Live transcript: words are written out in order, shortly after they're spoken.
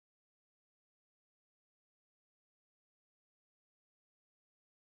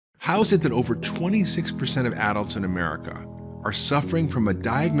How is it that over 26% of adults in America are suffering from a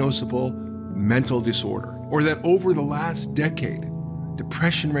diagnosable mental disorder? Or that over the last decade,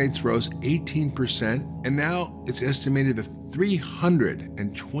 depression rates rose 18%, and now it's estimated that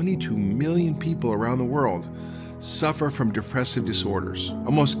 322 million people around the world suffer from depressive disorders.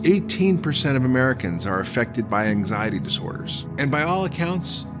 Almost 18% of Americans are affected by anxiety disorders. And by all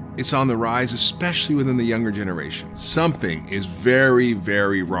accounts, it's on the rise, especially within the younger generation. Something is very,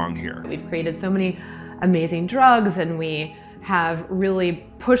 very wrong here. We've created so many amazing drugs and we have really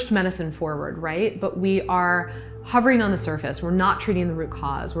pushed medicine forward, right? But we are hovering on the surface. We're not treating the root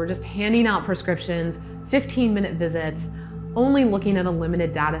cause. We're just handing out prescriptions, 15-minute visits, only looking at a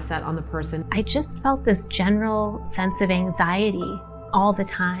limited data set on the person. I just felt this general sense of anxiety all the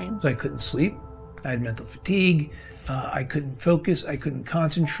time. So I couldn't sleep. I had mental fatigue. I couldn't focus. I couldn't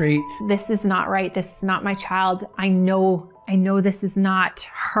concentrate. This is not right. This is not my child. I know this is not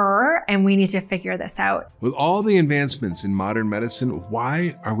her, and we need to figure this out. With all the advancements in modern medicine,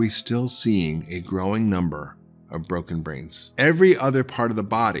 why are we still seeing a growing number of broken brains? Every other part of the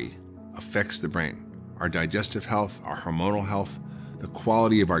body affects the brain. Our digestive health, our hormonal health, the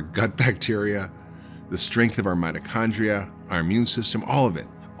quality of our gut bacteria, the strength of our mitochondria, our immune system, all of it,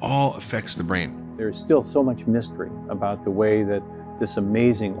 all affects the brain. There's still so much mystery about the way that this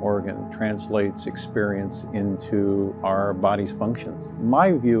amazing organ translates experience into our body's functions.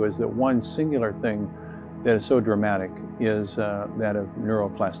 My view is that one singular thing that is so dramatic is that of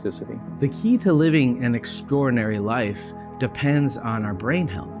neuroplasticity. The key to living an extraordinary life depends on our brain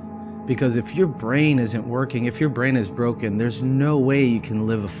health. Because if your brain isn't working, if your brain is broken, there's no way you can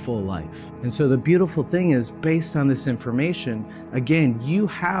live a full life. And so the beautiful thing is, based on this information, again, you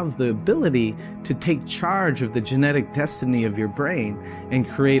have the ability to take charge of the genetic destiny of your brain and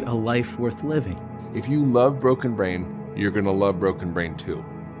create a life worth living. If you love Broken Brain, you're going to love Broken Brain too.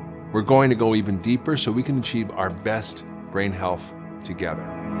 We're going to go even deeper so we can achieve our best brain health together.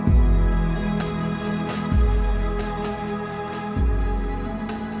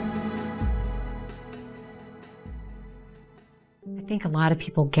 I think a lot of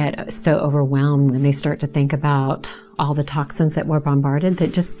people get so overwhelmed when they start to think about all the toxins that we're bombarded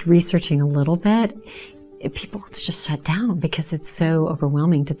that just researching a little bit, people just shut down because it's so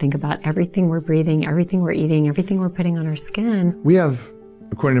overwhelming to think about everything we're breathing, everything we're eating, everything we're putting on our skin. We have,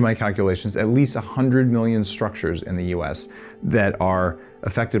 according to my calculations, at least 100 million structures in the US that are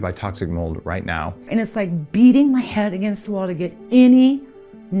affected by toxic mold right now. And it's like beating my head against the wall to get any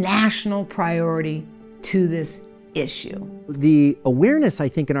national priority to this issue. The awareness, I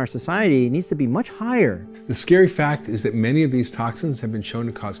think, in our society needs to be much higher. The scary fact is that many of these toxins have been shown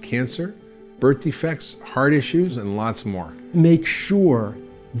to cause cancer, birth defects, heart issues, and lots more. Make sure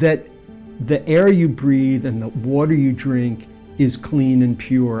that the air you breathe and the water you drink is clean and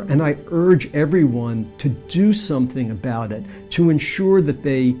pure. And I urge everyone to do something about it, to ensure that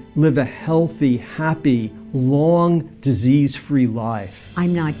they live a healthy, happy, long, disease-free life.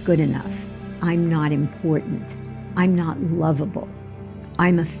 I'm not good enough. I'm not important. I'm not lovable.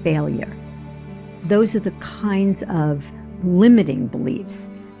 I'm a failure. Those are the kinds of limiting beliefs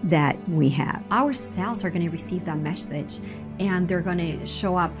that we have. Our cells are going to receive that message and they're going to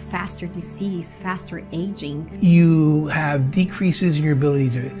show up faster disease, faster aging. You have decreases in your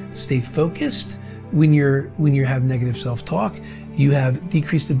ability to stay focused when you have negative self-talk. You have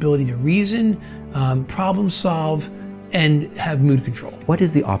decreased ability to reason, problem solve, and have mood control. What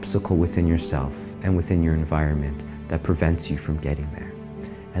is the obstacle within yourself and within your environment that prevents you from getting there?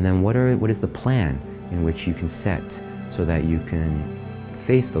 And then what is the plan in which you can set so that you can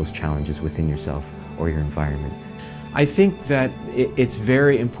face those challenges within yourself or your environment? I think that it's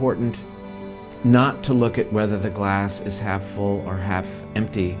very important not to look at whether the glass is half full or half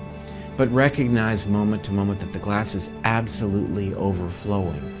empty, but recognize moment to moment that the glass is absolutely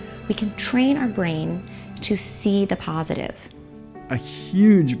overflowing. We can train our brain to see the positive. A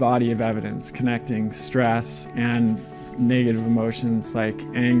huge body of evidence connecting stress and negative emotions like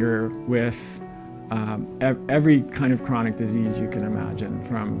anger with every kind of chronic disease you can imagine,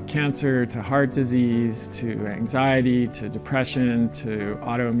 from cancer to heart disease to anxiety to depression to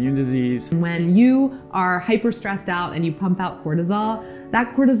autoimmune disease. When you are hyper stressed out and you pump out cortisol,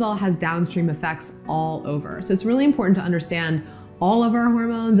 that cortisol has downstream effects all over. So it's really important to understand all of our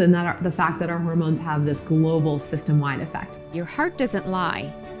hormones and the fact that our hormones have this global system-wide effect. Your heart doesn't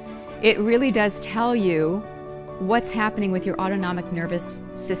lie. It really does tell you what's happening with your autonomic nervous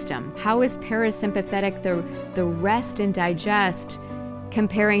system. How is parasympathetic, the rest and digest,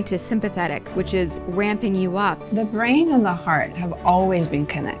 comparing to sympathetic, which is ramping you up. The brain and the heart have always been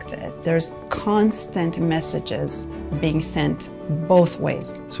connected. There's constant messages being sent both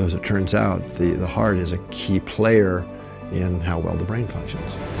ways. So as it turns out, the heart is a key player in how well the brain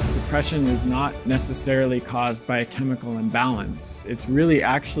functions. Depression is not necessarily caused by a chemical imbalance. It's really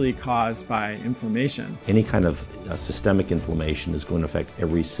actually caused by inflammation. Any kind of systemic inflammation is going to affect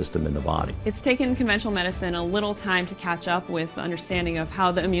every system in the body. It's taken conventional medicine a little time to catch up with understanding of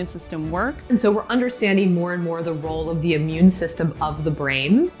how the immune system works. And so we're understanding more and more the role of the immune system of the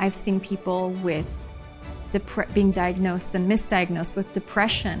brain. I've seen people with being diagnosed and misdiagnosed with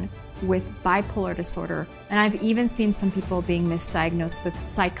depression, with bipolar disorder, and I've even seen some people being misdiagnosed with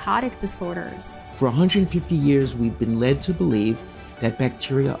psychotic disorders. For 150 years, we've been led to believe that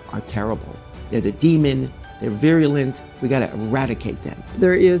bacteria are terrible. They're the demon, they're virulent, we gotta eradicate them.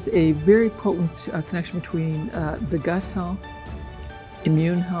 There is a very potent connection between the gut health,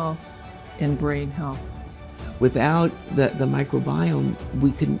 immune health, and brain health. Without the microbiome,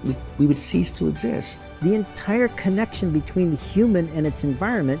 we would cease to exist. The entire connection between the human and its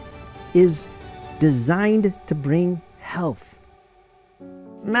environment is designed to bring health.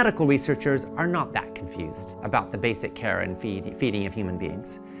 Medical researchers are not that confused about the basic care and feeding of human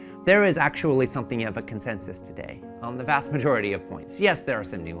beings. There is actually something of a consensus today on the vast majority of points. Yes, there are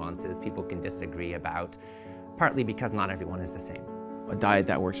some nuances people can disagree about, partly because not everyone is the same. A diet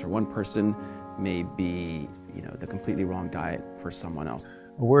that works for one person may be, the completely wrong diet for someone else.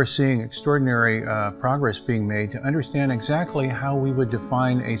 We're seeing extraordinary progress being made to understand exactly how we would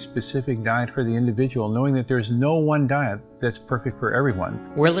define a specific diet for the individual, knowing that there's no one diet that's perfect for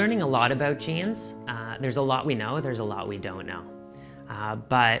everyone. We're learning a lot about genes. There's a lot we know, there's a lot we don't know.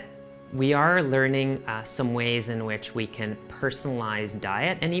 But we are learning some ways in which we can personalize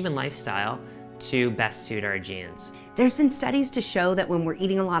diet and even lifestyle to best suit our genes. There's been studies to show that when we're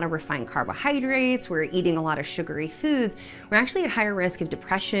eating a lot of refined carbohydrates, we're eating a lot of sugary foods, we're actually at higher risk of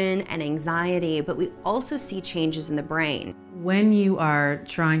depression and anxiety, but we also see changes in the brain. When you are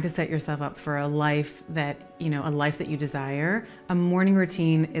trying to set yourself up for a life that, a life that you desire, a morning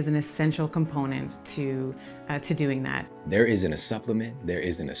routine is an essential component to doing that. There isn't a supplement, there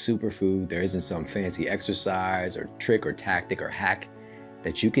isn't a superfood, there isn't some fancy exercise or trick or tactic or hack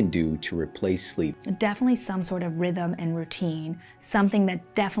that you can do to replace sleep. Definitely some sort of rhythm and routine, something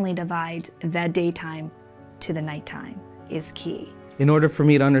that definitely divides the daytime to the nighttime is key. In order for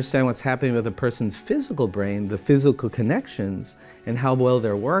me to understand what's happening with a person's physical brain, the physical connections, and how well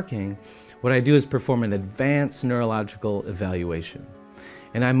they're working, what I do is perform an advanced neurological evaluation.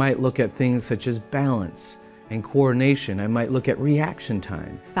 And I might look at things such as balance and coordination. I might look at reaction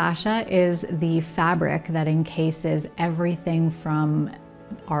time. Fascia is the fabric that encases everything from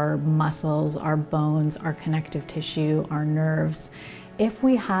our muscles, our bones, our connective tissue, our nerves. If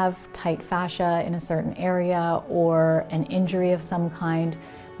we have tight fascia in a certain area or an injury of some kind,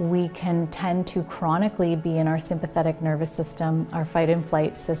 we can tend to chronically be in our sympathetic nervous system, our fight and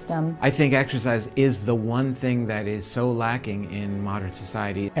flight system. I think exercise is the one thing that is so lacking in modern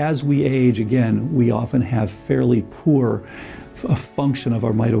society. As we age, again, we often have fairly poor function of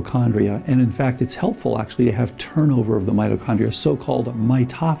our mitochondria, and in fact it's helpful actually to have turnover of the mitochondria, so-called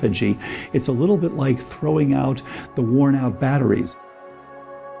mitophagy. It's a little bit like throwing out the worn out batteries.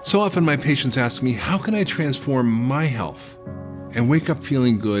 So often my patients ask me, how can I transform my health and wake up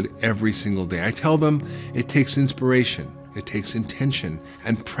feeling good every single day? I tell them it takes inspiration, it takes intention,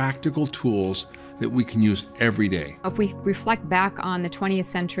 and practical tools that we can use every day. If we reflect back on the 20th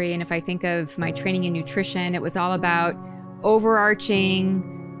century, and if I think of my training in nutrition, it was all about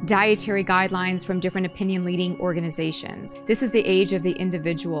overarching dietary guidelines from different opinion leading organizations. This is the age of the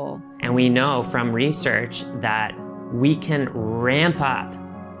individual. And we know from research that we can ramp up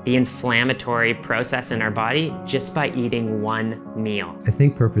the inflammatory process in our body just by eating one meal. I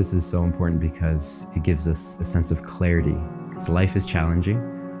think purpose is so important because it gives us a sense of clarity. Because life is challenging.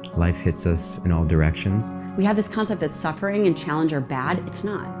 Life hits us in all directions. We have this concept that suffering and challenge are bad. It's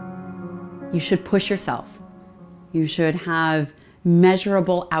not. You should push yourself. You should have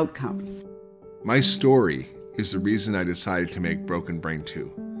measurable outcomes. My story is the reason I decided to make Broken Brain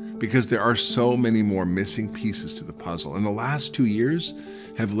 2, because there are so many more missing pieces to the puzzle, and the last 2 years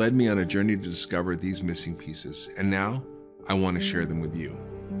have led me on a journey to discover these missing pieces, and now I want to share them with you.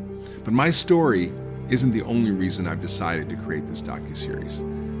 But my story isn't the only reason I've decided to create this docuseries.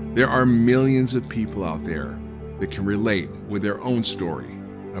 There are millions of people out there that can relate with their own story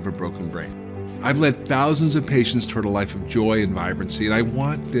of a broken brain. I've led thousands of patients toward a life of joy and vibrancy, and I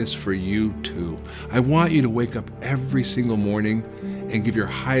want this for you too. I want you to wake up every single morning and give your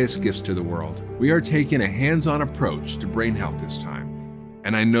highest gifts to the world. We are taking a hands-on approach to brain health this time.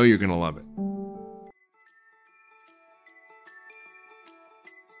 and I know you're going to love it.